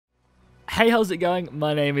Hey, how's it going?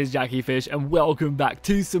 My name is jackiefishhh and welcome back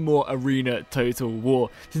to some more Arena Total War.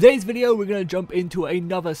 Today's video we're going to jump into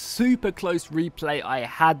another super close replay I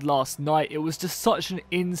had last night. It was just such an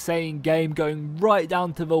insane game going right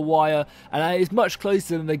down to the wire, and it's much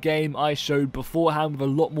closer than the game I showed beforehand with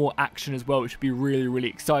a lot more action as well, which should be really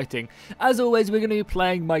exciting. As always, we're going to be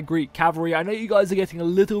playing my Greek cavalry. I know you guys are getting a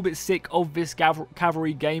little bit sick of this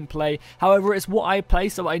cavalry gameplay, however it's what I play,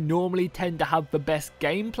 so I normally tend to have the best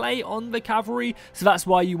gameplay on the cavalry, so that's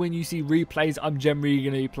why when you see replays I'm generally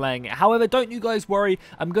going to be playing it. However, don't you guys worry,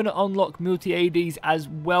 I'm going to unlock multi-ADs as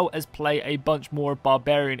well as play a bunch more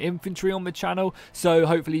barbarian infantry on the channel, so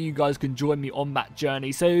hopefully you guys can join me on that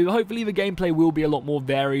journey. So hopefully the gameplay will be a lot more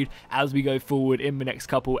varied as we go forward in the next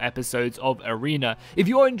couple episodes of Arena. If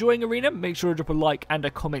you are enjoying Arena, make sure to drop a like and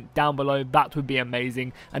a comment down below, that would be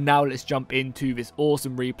amazing. And now let's jump into this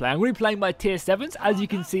awesome replay. I'm going to be playing my tier 7s. As you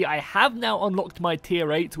can see, I have now unlocked my tier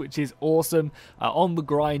 8s, which is awesome, on the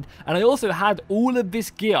grind. And I also had all of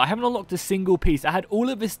this gear. I haven't unlocked a single piece. I had all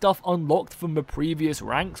of this stuff unlocked from the previous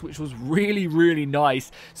ranks, which was really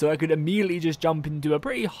nice, so I could immediately just jump into a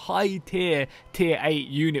pretty high tier 8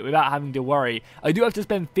 unit without having to worry. I do have to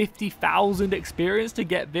spend 50,000 experience to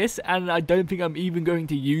get this, and I don't think I'm even going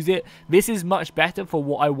to use it. This is much better for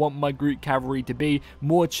what I want my Greek cavalry to be,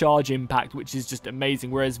 more charge impact, which is just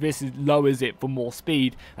amazing, whereas this lowers it for more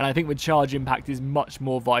speed, and I think the charge impact is much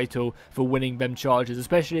more vital for winning them charges,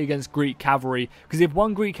 especially against Greek cavalry, because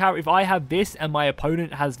if I have this and my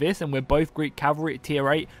opponent has this and we're both Greek cavalry at tier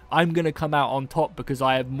 8, I'm going to come out on top because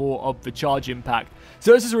I have more of the charge impact.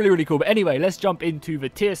 So this is really cool. But anyway, let's jump into the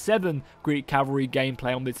tier 7 Greek cavalry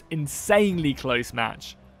gameplay on this insanely close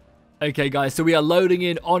match. Okay guys, so we are loading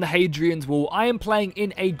in on Hadrian's Wall. I am playing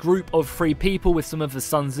in a group of 3 people with some of the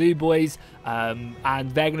Sun Tzu boys, and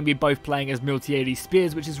they're going to be both playing as multi-AD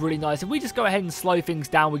spears, which is really nice. If we just go ahead and slow things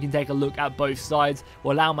down, we can take a look at both sides.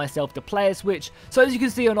 We'll allow myself to player switch. So as you can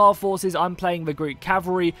see on our forces, I'm playing the Greek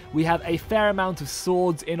cavalry. We have a fair amount of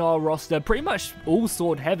swords in our roster, pretty much all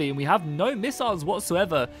sword heavy, and we have no missiles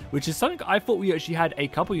whatsoever, which is something I thought we actually had a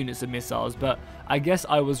couple units of missiles, but I guess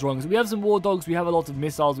I was wrong. So we have some war dogs, we have a lot of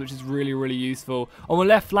missiles, which is really useful. On the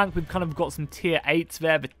left flank, we've kind of got some tier 8s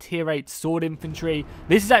there, the tier 8 sword infantry.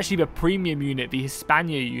 This is actually the premium unit, the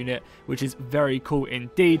Hispania unit, which is very cool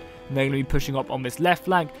indeed. And they're going to be pushing up on this left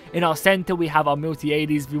flank. In our center, we have our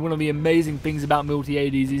multi-ADs. One of the amazing things about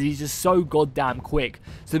multi-ADs is he's just so goddamn quick.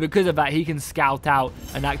 So because of that, he can scout out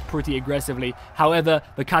and act pretty aggressively. However,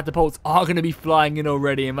 the catapults are going to be flying in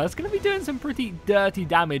already, and that's going to be doing some pretty dirty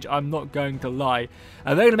damage, I'm not going to lie.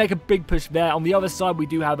 And they're going to make a big push there. On the other side, we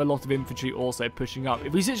do have a lot of infantry also pushing up.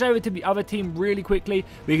 If we switch over to the other team really quickly,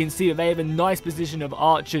 we can see that they have a nice position of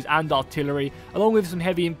archers and artillery, along with some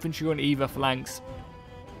heavy infantry on either flanks.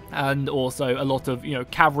 And also a lot of,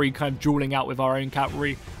 cavalry kind of dueling out with our own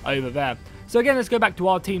cavalry over there. So again, let's go back to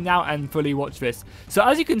our team now and fully watch this. So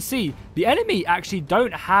as you can see, the enemy actually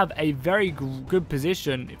don't have a very good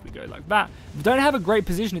position. If we go like that, they don't have a great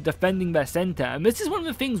position at defending their center. And this is one of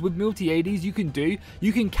the things with multi-ADs you can do.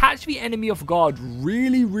 You can catch the enemy off guard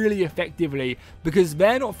really effectively, because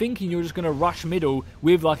they're not thinking you're just going to rush middle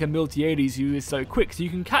with like a multi-ADs who is so quick. So you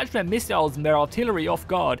can catch their missiles and their artillery off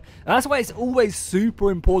guard. And that's why it's always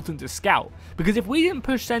super important to scout. Because if we didn't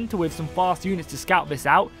push center with some fast units to scout this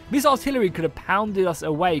out, this artillery could have pounded us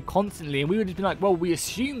away constantly, and we would have been like, well, we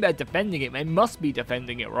assume they're defending it, they must be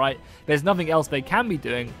defending it, right? There's nothing else they can be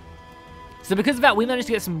doing. So because of that, we managed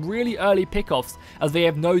to get some really early pickoffs, as they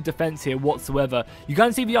have no defense here whatsoever. You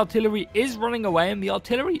can see the artillery is running away, and the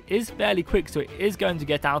artillery is fairly quick, so it is going to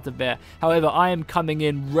get out of there. However, I am coming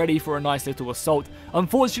in ready for a nice little assault.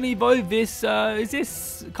 Unfortunately, though, this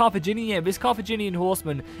Carthaginian? Yeah, this Carthaginian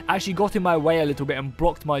horseman actually got in my way a little bit and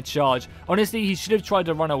blocked my charge. Honestly, he should have tried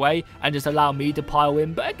to run away and just allow me to pile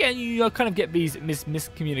in. But again, you kind of get these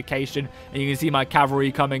miscommunication, and you can see my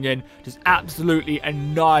cavalry coming in, just absolutely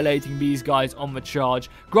annihilating these guys on the charge.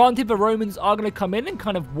 Granted, the Romans are going to come in and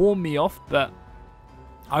kind of warn me off, but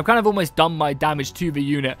I've kind of almost done my damage to the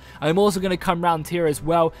unit. I'm also going to come round here as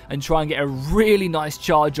well and try and get a really nice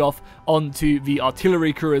charge off onto the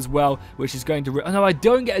artillery crew as well, which is going to... Oh, no, I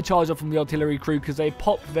don't get a charge off from the artillery crew because they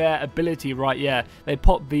pop their ability, right? Yeah, they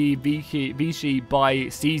pop the Vichy by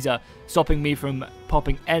Caesar, stopping me from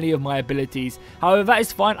popping any of my abilities. However, that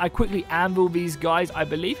is fine. I quickly anvil these guys, I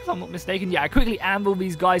believe, if I'm not mistaken. Yeah, I quickly anvil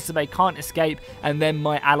these guys so they can't escape, and then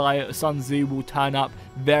my ally Sun Tzu will turn up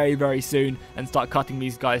very, very soon and start cutting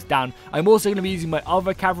these guys down. I'm also going to be using my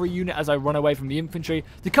other cavalry unit as I run away from the infantry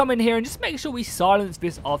to come in here and just make sure we silence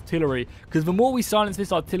this artillery, because the more we silence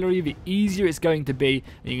this artillery, the easier it's going to be.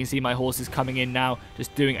 And you can see my horses coming in now,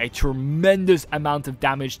 just doing a tremendous amount of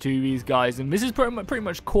damage to these guys, and this is pretty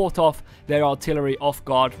much caught off their artillery off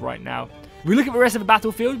guard right now. If we look at the rest of the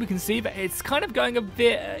battlefield, we can see that it's kind of going a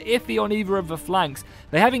bit iffy on either of the flanks.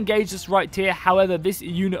 They have engaged us right here. However, this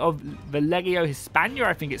unit of the Legio Hispania,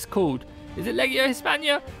 I think it's called. Is it Legio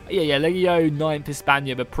Hispania? Yeah, Legio 9th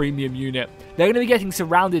Hispania, the premium unit. They're going to be getting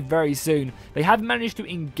surrounded very soon. They have managed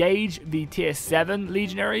to engage the tier 7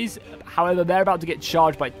 legionaries. However, they're about to get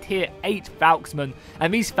charged by tier 8 Falksmen.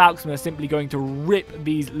 And these Falksmen are simply going to rip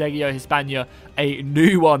these Legio Hispania a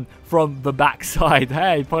new one from the backside.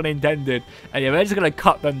 Hey, pun intended. And yeah, they're just going to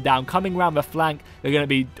cut them down. Coming around the flank, they're going to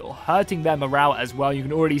be hurting their morale as well. You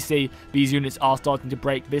can already see these units are starting to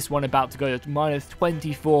break. This one about to go to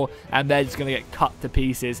 -24, and they're just going to get cut to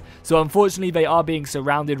pieces. So unfortunately, they are being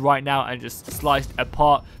surrounded right now and just sliced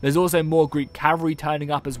apart. There's also more Greek cavalry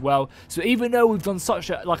turning up as well. So even though we've done such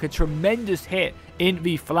a tremendous hit in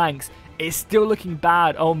the flanks, it's still looking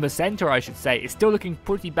bad on the center, I should say. It's still looking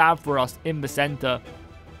pretty bad for us in the center.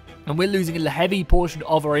 And we're losing a heavy portion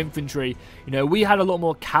of our infantry. You know, we had a lot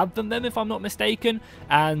more cav than them, if I'm not mistaken.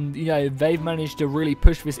 And, you know, they've managed to really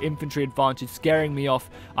push this infantry advantage, scaring me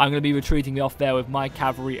off. I'm going to be retreating off there with my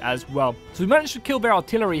cavalry as well. So we managed to kill their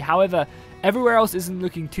artillery. However, everywhere else isn't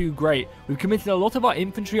looking too great. We've committed a lot of our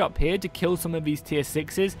infantry up here to kill some of these tier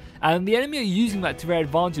 6s. And the enemy are using that to their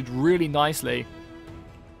advantage really nicely.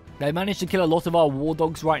 They managed to kill a lot of our war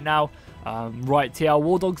dogs right now. Right here, our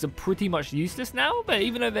war dogs are pretty much useless now, but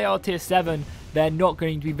even though they are tier 7, they're not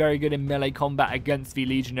going to be very good in melee combat against the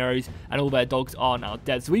legionaries, and all their dogs are now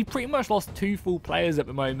dead. So we've pretty much lost 2 full players at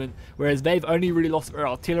the moment, whereas they've only really lost their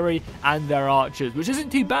artillery and their archers, which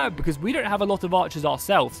isn't too bad because we don't have a lot of archers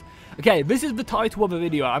ourselves. Okay, this is the title of the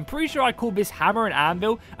video. I'm pretty sure I called this Hammer and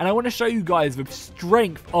Anvil, and I want to show you guys the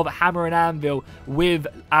strength of Hammer and Anvil with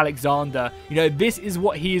Alexander. You know, this is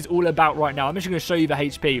what he is all about right now. I'm just going to show you the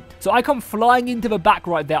HP. So I come flying into the back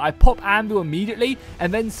right there. I pop Anvil immediately,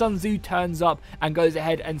 and then Sun Tzu turns up and goes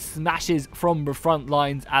ahead and smashes from the front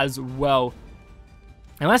lines as well.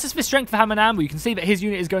 And that's just the strength for Hammer and Anvil. You can see that his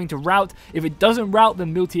unit is going to rout. If it doesn't rout,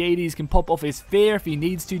 then Miltiades can pop off his fear if he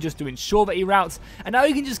needs to, just to ensure that he routs. And now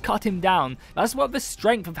you can just cut him down. That's what the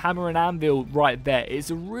strength of Hammer and Anvil right there.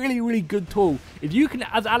 It's a really, really good tool. If you can,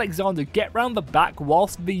 as Alexander, get round the back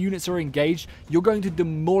whilst the units are engaged, you're going to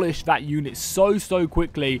demolish that unit so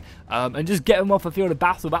quickly and just get them off the field of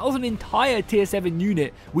battle. That was an entire tier 7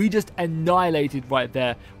 unit we just annihilated right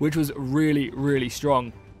there, which was really, really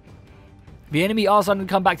strong. The enemy are starting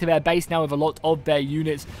to come back to their base now with a lot of their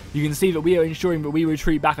units. You can see that we are ensuring that we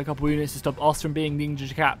retreat back a couple of units to stop us from being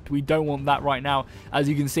ninja capped. We don't want that right now. As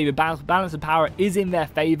you can see, the balance of power is in their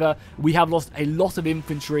favor. We have lost a lot of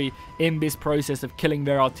infantry in this process of killing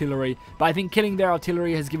their artillery. But I think killing their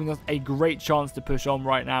artillery has given us a great chance to push on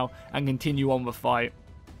right now and continue on the fight.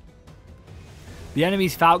 The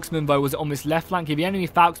enemy's Falksmen, though, was on this left flank. The enemy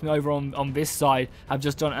Falksmen over on this side have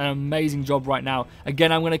just done an amazing job right now.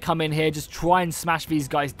 Again, I'm going to come in here, just try and smash these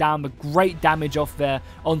guys down, but great damage off there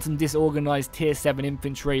on some disorganized tier 7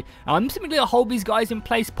 infantry. And I'm simply going to hold these guys in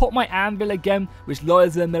place, put my Anvil again, which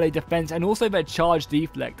lowers their melee defense, and also their charge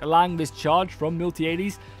deflect, allowing this charge from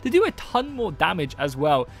Miltiades to do a ton more damage as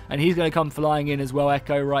well. And he's going to come flying in as well,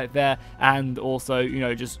 Echo right there, and also, you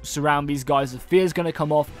know, just surround these guys. The fear's going to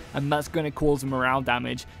come off, and that's going to cause them morale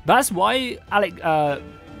damage. That's why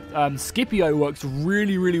Scipio works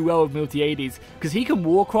really, really well with Miltiades, because he can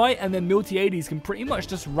war cry, and then Miltiades can pretty much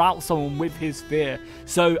just rout someone with his fear.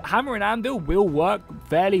 So Hammer and Anvil will work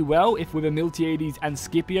fairly well if with a Miltiades and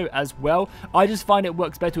Scipio as well. I just find it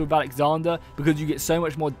works better with Alexander because you get so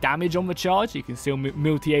much more damage on the charge. You can see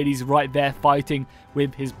Miltiades right there fighting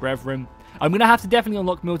with his brethren. I'm going to have to definitely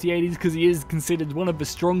unlock Miltiades because he is considered one of the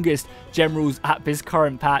strongest generals at this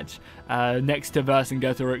current patch. Next to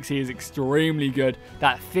Vercingetorix, he is extremely good.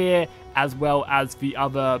 That fear, as well as the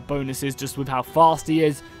other bonuses, just with how fast he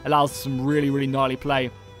is, allows some really, really gnarly play.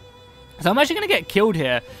 So I'm actually going to get killed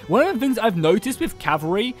here. One of the things I've noticed with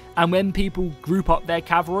cavalry, and when people group up their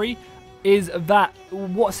cavalry, is that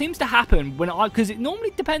what seems to happen when because it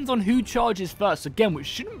normally depends on who charges first, again, which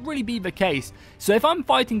shouldn't really be the case. So if I'm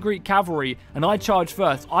fighting Greek cavalry and I charge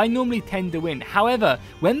first, I normally tend to win. However,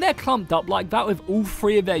 when they're clumped up like that with all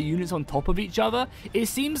 3 of their units on top of each other, it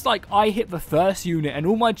seems like I hit the first unit and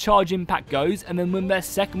all my charge impact goes, and then when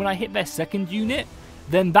I hit their second unit,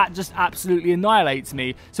 then that just absolutely annihilates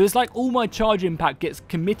me. So it's like all my charge impact gets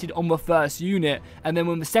committed on the first unit, and then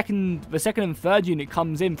when the second and third unit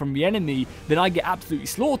comes in from the enemy, then I get absolutely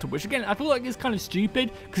slaughtered, which again, I feel like is kind of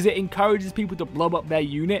stupid because it encourages people to blow up their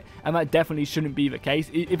unit, and that definitely shouldn't be the case.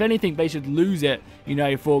 If anything, they should lose it, you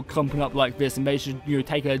know, for clumping up like this, and they should, you know,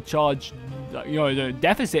 take a charge, you know,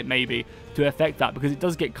 deficit maybe to affect that, because it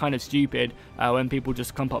does get kind of stupid when people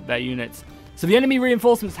just clump up their units. So the enemy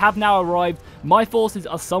reinforcements have now arrived. My forces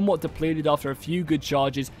are somewhat depleted after a few good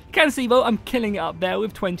charges. You can see though, I'm killing it up there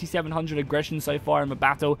with 2,700 aggression so far in the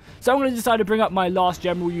battle. So I'm going to decide to bring up my last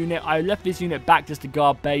general unit. I left this unit back just to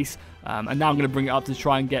guard base. And now I'm going to bring it up to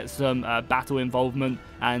try and get some battle involvement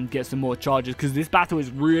and get some more charges, because this battle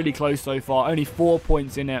is really close so far. Only 4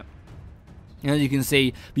 points in it. And as you can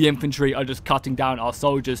see, the infantry are just cutting down our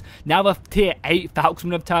soldiers. Now the tier 8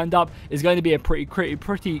 Falconsmen have turned up. It's going to be a pretty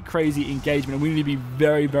crazy engagement, and we need to be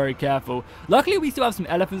very, very careful. Luckily, we still have some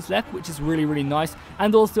elephants left, which is really, really nice,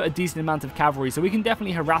 and also a decent amount of cavalry, so we can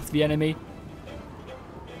definitely harass the enemy.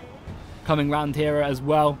 Coming round here as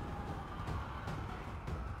well.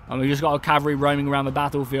 And we just got our cavalry roaming around the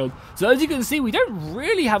battlefield. So as you can see, we don't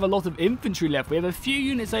really have a lot of infantry left. We have a few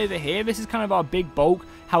units over here. This is kind of our big bulk.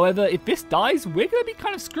 However, if this dies, we're going to be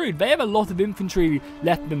kind of screwed. They have a lot of infantry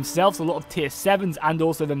left themselves, a lot of tier 7s, and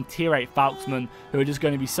also them tier 8 Falconsmen, who are just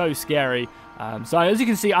going to be so scary. So as you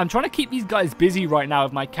can see, I'm trying to keep these guys busy right now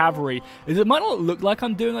with my cavalry. It might not look like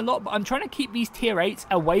I'm doing a lot, but I'm trying to keep these tier 8s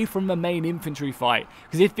away from the main infantry fight.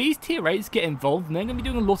 Because if these tier 8s get involved, then they're going to be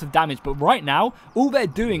doing a lot of damage. But right now, all they're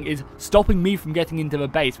doing is stopping me from getting into the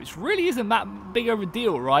base, which really isn't that big of a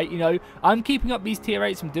deal, right? You know, I'm keeping up these tier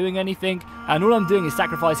 8s from doing anything, and all I'm doing is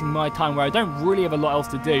sacrificing my time where I don't really have a lot else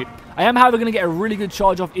to do. I am, however, going to get a really good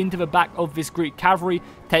charge off into the back of this Greek cavalry,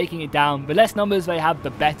 taking it down. The less numbers they have,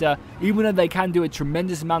 the better. Even though they can do a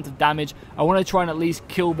tremendous amount of damage, I want to try and at least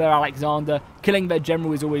kill their Alexander. Killing their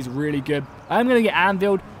general is always really good. I am going to get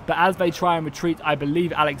anviled, but as they try and retreat, I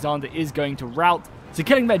believe Alexander is going to rout. So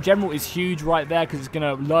killing their general is huge right there, because it's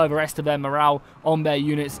going to lower the rest of their morale on their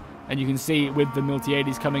units. And you can see with the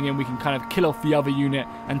Miltiades coming in, we can kind of kill off the other unit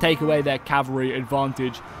and take away their cavalry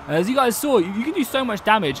advantage. And as you guys saw, you can do so much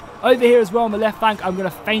damage. Over here as well on the left flank, I'm going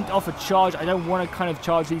to feint off a charge. I don't want to kind of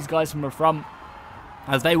charge these guys from the front,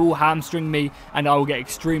 as they will hamstring me and I will get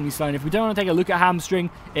extremely slow. And if we don't want to take a look at hamstring,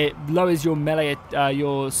 it lowers your melee,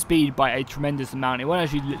 your speed by a tremendous amount. It won't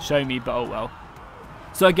actually show me, but oh well.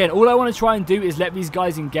 So again, all I want to try and do is let these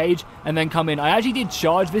guys engage and then come in. I actually did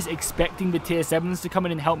charge this expecting the tier 7s to come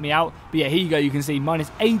in and help me out. But yeah, here you go. You can see minus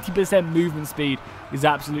 80% movement speed is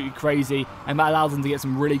absolutely crazy. And that allows them to get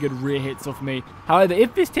some really good rear hits off me. However,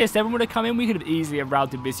 if this tier 7 would have come in, we could have easily have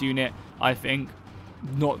routed this unit, I think.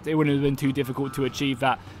 It wouldn't have been too difficult to achieve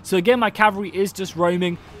that. So again, my cavalry is just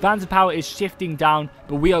roaming. Van's power is shifting down,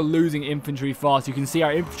 but we are losing infantry fast. You can see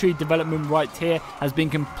our infantry development right here has been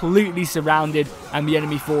completely surrounded, and the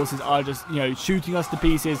enemy forces are just, you know, shooting us to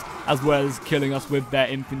pieces as well as killing us with their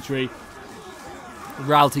infantry,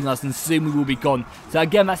 routing us, and soon we will be gone. So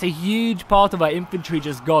again, that's a huge part of our infantry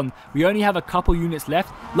just gone. We only have a couple units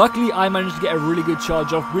left. Luckily, I managed to get a really good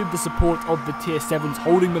charge off with the support of the tier 7s,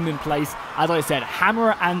 holding them in place. As I said,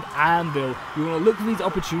 hammer and anvil. You want to look for these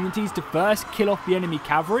opportunities to first kill off the enemy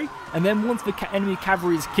cavalry, and then once the enemy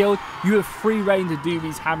cavalry is killed, you have free reign to do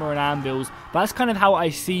these hammer and anvils. But that's kind of how I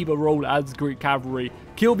see the role as Greek cavalry.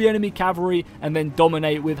 Kill the enemy cavalry and then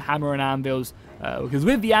dominate with hammer and anvils. Because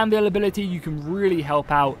with the anvil ability, you can really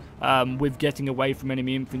help out with getting away from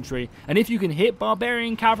enemy infantry. And if you can hit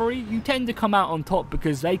barbarian cavalry, you tend to come out on top,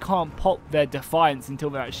 because they can't pop their defiance until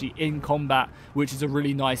they're actually in combat, which is a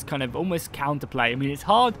really nice kind of almost counterplay. I mean, it's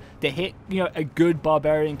hard to hit, you know, a good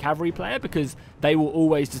barbarian cavalry player, because they will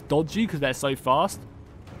always just dodge you because they're so fast.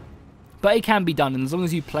 But it can be done, and as long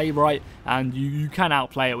as you play right, and you can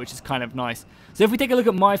outplay it, which is kind of nice. So if we take a look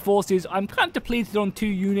at my forces, I'm kind of depleted on 2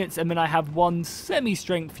 units, and then I have 1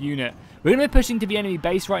 semi-strength unit. We're going to be pushing to the enemy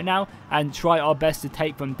base right now and try our best to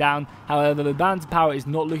take them down. However, the band's power is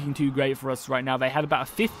not looking too great for us right now. They have about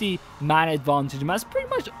a 50-man advantage, and that's pretty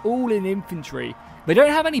much all in infantry. They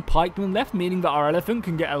don't have any pikemen left, meaning that our elephant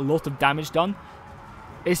can get a lot of damage done.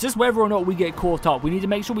 It's just whether or not we get caught up. We need to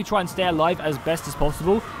make sure we try and stay alive as best as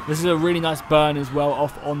possible. This is a really nice burn as well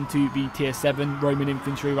off onto the tier 7 Roman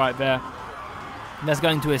infantry right there. That's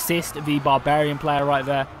going to assist the barbarian player right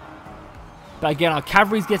there. But again, our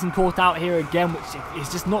cavalry's getting caught out here again, which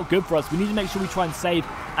is just not good for us. We need to make sure we try and save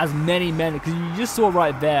as many men, because you just saw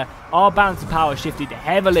right there, our balance of power shifted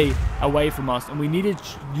heavily away from us, and we needed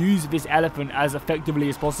to use this elephant as effectively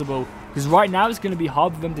as possible, because right now it's going to be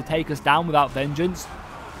hard for them to take us down without vengeance.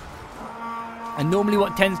 And normally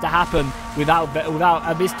what tends to happen without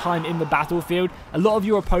at this time in the battlefield, a lot of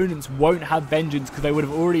your opponents won't have vengeance because they would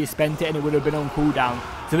have already spent it and it would have been on cooldown.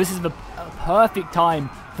 So this is the perfect time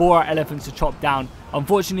for our elephants to chop down.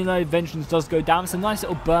 Unfortunately, no, vengeance does go down. It's a nice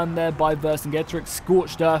little burn there by Vercingetorix,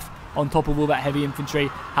 scorched earth on top of all that heavy infantry.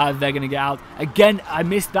 How they're going to get out. Again, I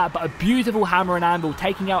missed that, but a beautiful hammer and anvil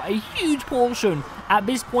taking out a huge portion. At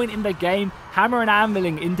this point in the game, hammer and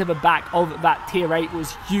anviling into the back of that tier 8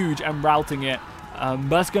 was huge and routing it.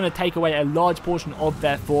 That's going to take away a large portion of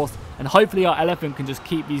their force, and hopefully our elephant can just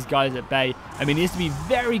keep these guys at bay. I mean, he has to be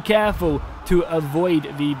very careful to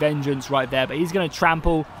avoid the vengeance right there, but he's going to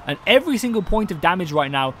trample, and every single point of damage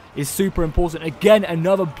right now is super important. Again,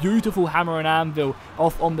 another beautiful hammer and anvil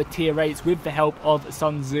off on the tier 8s with the help of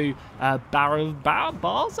Sun Tzu.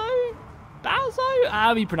 Baozo?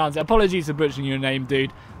 How do you pronounce it? Apologies for butchering your name,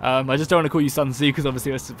 dude. I just don't want to call you Sun Tzu because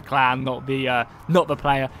obviously it's the clan, not the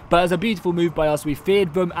player. But it's a beautiful move by us. We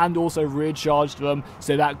feared them and also rear charged them,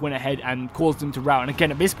 so that went ahead and caused them to rout. And again,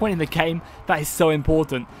 at this point in the game, that is so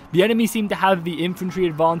important. The enemy seem to have the infantry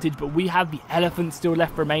advantage, but we have the elephants still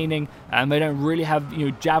left remaining, and they don't really have, you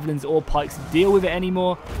know, javelins or pikes to deal with it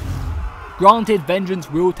anymore. Granted, vengeance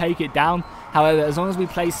will take it down. However, as long as we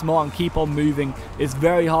play smart and keep on moving, it's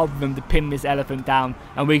very hard for them to pin this elephant down,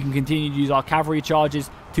 and we can continue to use our cavalry charges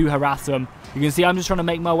to harass them. You can see I'm just trying to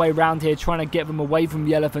make my way around here, trying to get them away from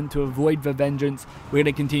the elephant to avoid the vengeance. We're going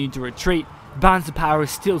to continue to retreat. Balance of power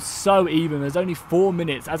is still so even. There's only 4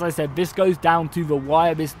 minutes. As I said, this goes down to the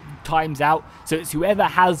wire. This times out, so it's whoever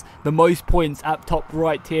has the most points at top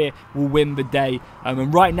right here will win the day.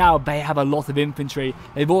 And right now they have a lot of infantry.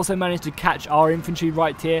 They've also managed to catch our infantry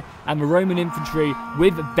right here, and the Roman infantry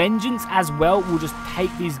with vengeance as well will just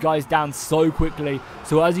take these guys down so quickly.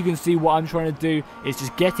 So as you can see, what I'm trying to do is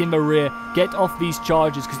just get in the rear, get off these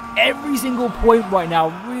charges, because every single point right now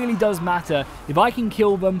really does matter. If I can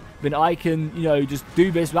kill them, then I can, you know, just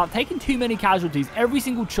do this without taking too many casualties. Every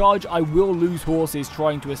single charge I will lose horses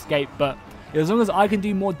trying to escape, but as long as I can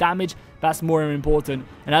do more damage, that's more important.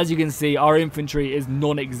 And as you can see, our infantry is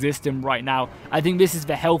non-existent right now. I think this is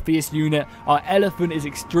the healthiest unit. Our elephant is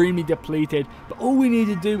extremely depleted, but all we need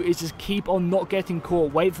to do is just keep on not getting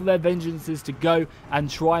caught, wait for their vengeances to go, and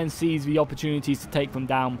try and seize the opportunities to take them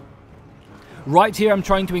down. Right here, I'm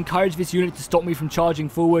trying to encourage this unit to stop me from charging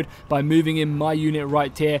forward by moving in my unit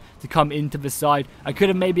right here to come into the side. I could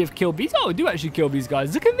have maybe killed these. Oh, I do actually kill these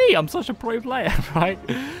guys. Look at me. I'm such a pro player, right?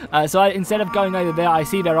 Instead of going over there, I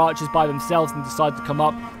see their archers by themselves and decide to come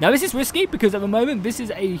up. Now, this is risky because at the moment, this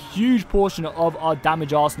is a huge portion of our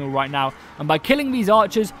damage arsenal right now. And by killing these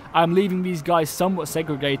archers, I'm leaving these guys somewhat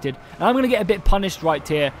segregated. And I'm going to get a bit punished right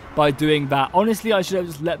here by doing that. Honestly, I should have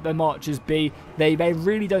just let them archers be. They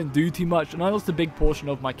really don't do too much, and I lost a big portion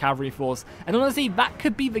of my cavalry force. And honestly, that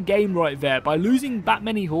could be the game right there. By losing that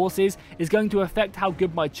many horses is going to affect how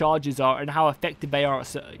good my charges are and how effective they are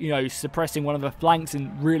at, you know, suppressing one of the flanks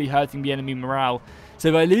and really hurting the enemy morale.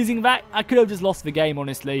 So by losing that, I could have just lost the game,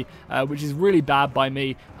 honestly, which is really bad by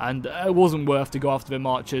me, and it wasn't worth to go after the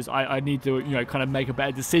archers. I need to, you know, kind of make a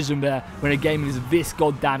better decision there when a game is this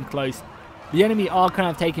goddamn close. The enemy are kind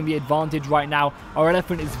of taking the advantage right now. Our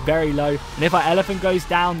elephant is very low, and if our elephant goes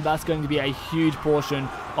down, that's going to be a huge portion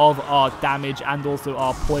of our damage and also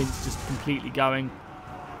our points just completely going.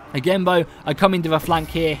 Again, though, I come into the flank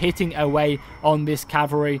here, hitting away on this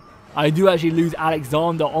cavalry. I do actually lose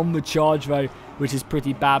Alexander on the charge, though, which is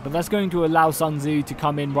pretty bad, but that's going to allow Sun Tzu to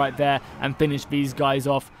come in right there and finish these guys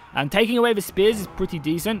off. And taking away the spears is pretty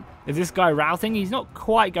decent. Is this guy routing? He's not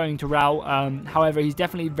quite going to rout. However, he's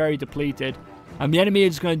definitely very depleted. And the enemy are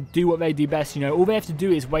just going to do what they do best. You know, all they have to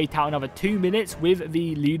do is wait out another 2 minutes with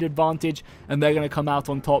the lead advantage, and they're going to come out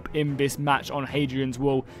on top in this match on Hadrian's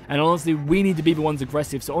Wall. And honestly, we need to be the ones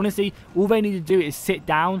aggressive. So honestly, all they need to do is sit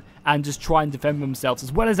down and just try and defend themselves.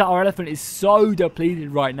 As well as that, our elephant is so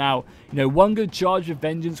depleted right now. You know, one good charge of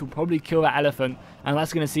vengeance will probably kill that elephant, and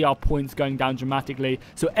that's going to see our points going down dramatically.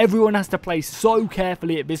 So everyone has to play so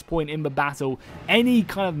carefully at this point in the battle. Any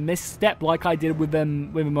kind of misstep like I did with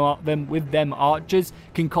them archers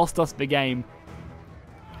can cost us the game.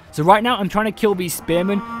 So right now, I'm trying to kill these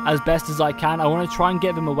spearmen as best as I can. I want to try and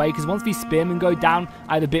get them away, because once these spearmen go down,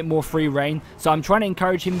 I have a bit more free reign. So I'm trying to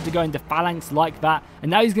encourage him to go into phalanx like that.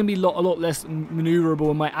 And now he's going to be a lot less maneuverable.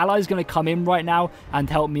 And my ally is going to come in right now and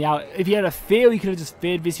help me out. If he had a fear, he could have just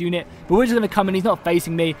feared this unit. But we're just going to come in. He's not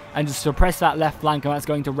facing me, and just suppress that left flank. And that's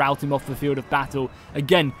going to rout him off the field of battle.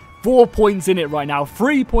 Again, 4 points in it right now.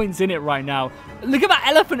 3 points in it right now. Look at that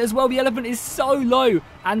elephant as well. The elephant is so low.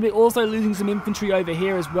 And we're also losing some infantry over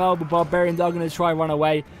here as well. The barbarians are going to try and run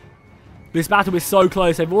away. This battle is so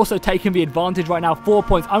close. They've also taken the advantage right now. 4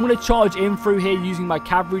 points. I'm going to charge in through here using my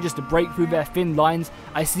cavalry just to break through their thin lines.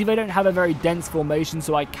 I see they don't have a very dense formation,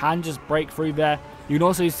 so I can just break through there. You can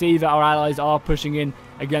also see that our allies are pushing in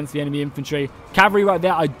against the enemy infantry. Cavalry right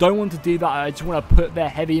there, I don't want to do that. I just want to put their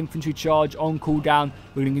heavy infantry charge on cooldown.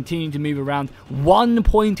 We're going to continue to move around. 1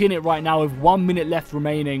 point in it right now with 1 minute left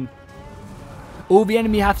remaining. All the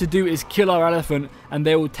enemy have to do is kill our elephant, and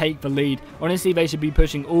they will take the lead. Honestly, they should be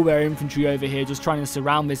pushing all their infantry over here, just trying to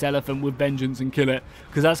surround this elephant with vengeance and kill it,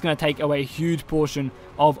 because that's going to take away a huge portion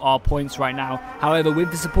of our points right now. However,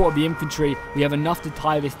 with the support of the infantry, we have enough to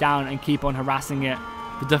tie this down and keep on harassing it.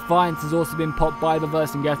 The Defiance has also been popped by the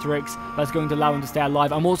Vercingetorix. That's going to allow him to stay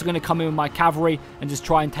alive. I'm also going to come in with my cavalry and just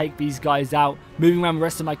try and take these guys out. Moving around the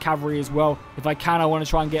rest of my cavalry as well. If I can, I want to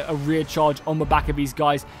try and get a rear charge on the back of these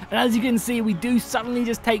guys. And as you can see, we do suddenly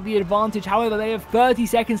just take the advantage. However, they have 30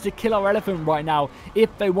 seconds to kill our elephant right now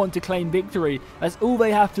if they want to claim victory. That's all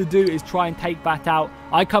they have to do, is try and take that out.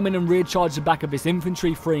 I come in and rear charge the back of this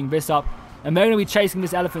infantry, freeing this up. And they're going to be chasing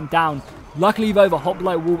this elephant down. Luckily, though, the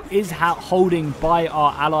hoplite wall is holding by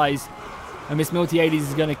our allies. And this Miltiades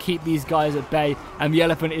is going to keep these guys at bay. And the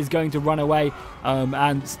elephant is going to run away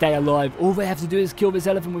and stay alive. All they have to do is kill this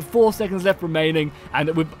elephant with 4 seconds left remaining.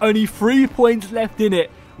 And with only 3 points left in it,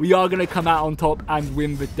 we are going to come out on top and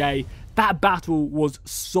win the day. That battle was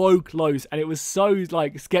so close, and it was so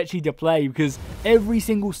like sketchy to play, because every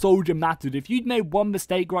single soldier mattered. If you'd made one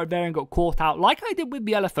mistake right there and got caught out, like I did with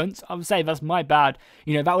the elephants, I would say that's my bad.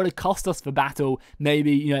 You know, that would have cost us the battle.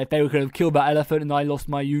 Maybe, you know, if they could have killed that elephant and I lost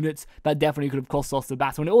my units, that definitely could have cost us the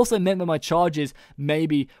battle. And it also meant that my charges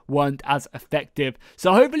maybe weren't as effective.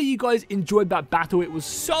 So hopefully you guys enjoyed that battle. It was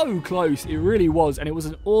so close, it really was, and it was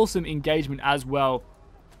an awesome engagement as well.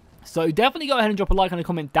 So definitely go ahead and drop a like and a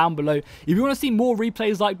comment down below. If you want to see more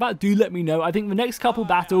replays like that, do let me know. I think the next couple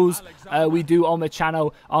battles we do on the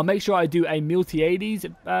channel, I'll make sure I do a Miltiades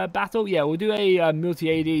battle. Yeah, we'll do a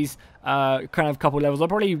Miltiades kind of couple levels. I'll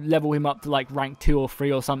probably level him up to like rank 2 or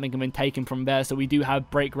 3 or something and then take him from there. So we do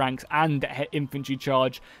have break ranks and infantry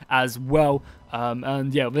charge as well.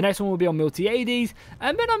 And yeah, the next one will be on Miltiades,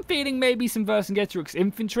 and then I'm feeling maybe some Vercingetorix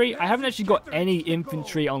infantry. I haven't actually got any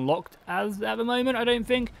infantry unlocked at the moment, I don't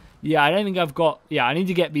think. Yeah, I don't think I've got... Yeah, I need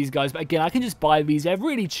to get these guys. But again, I can just buy these. They're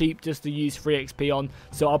really cheap just to use free XP on.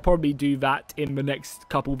 So I'll probably do that in the next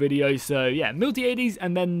couple videos. So yeah, Miltiades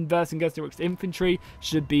and then Vercingetorix infantry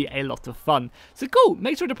should be a lot of fun. So cool.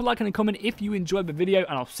 Make sure to put a like and a comment if you enjoyed the video.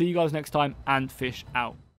 And I'll see you guys next time. And fish out.